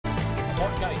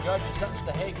Fort County judge has sentenced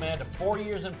the Hague man to 4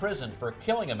 years in prison for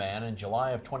killing a man in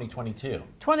July of 2022.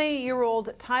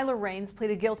 20-year-old Tyler Raines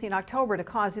pleaded guilty in October to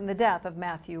causing the death of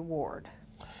Matthew Ward.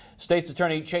 State's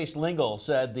Attorney Chase Lingle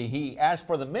said he asked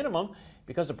for the minimum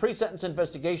because a pre-sentence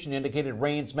investigation indicated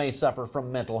Raines may suffer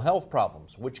from mental health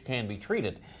problems, which can be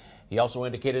treated. He also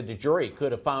indicated the jury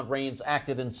could have found Raines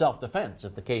acted in self-defense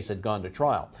if the case had gone to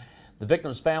trial. The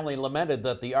victim's family lamented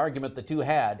that the argument the two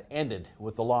had ended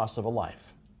with the loss of a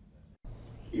life.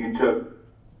 You took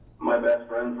my best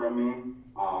friend from me.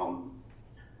 I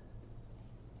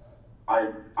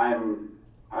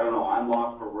don't know, I'm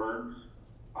lost for words.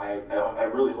 I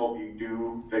really hope you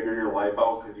do figure your life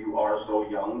out because you are so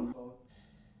young.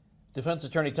 Defense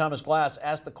attorney Thomas Glass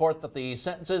asked the court that the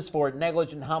sentences for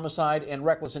negligent homicide and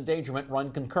reckless endangerment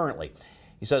run concurrently.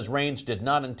 He says Raines did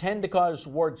not intend to cause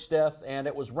Ward's death, and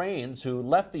it was Raines who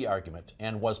left the argument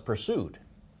and was pursued.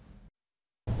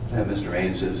 Mr.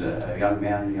 Raines is a young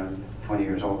man, 20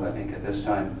 years old, I think, at this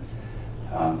time.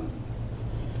 But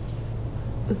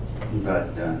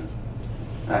the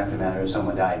fact of the matter is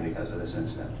someone died because of this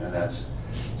incident. And that's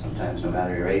sometimes, no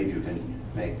matter your age, you can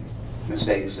make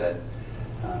mistakes that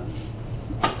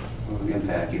will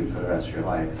impact you for the rest of your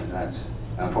life. And that's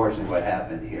unfortunately what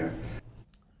happened here.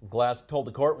 Glass told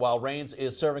the court while Raines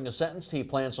is serving a sentence, he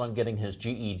plans on getting his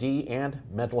GED and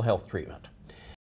mental health treatment.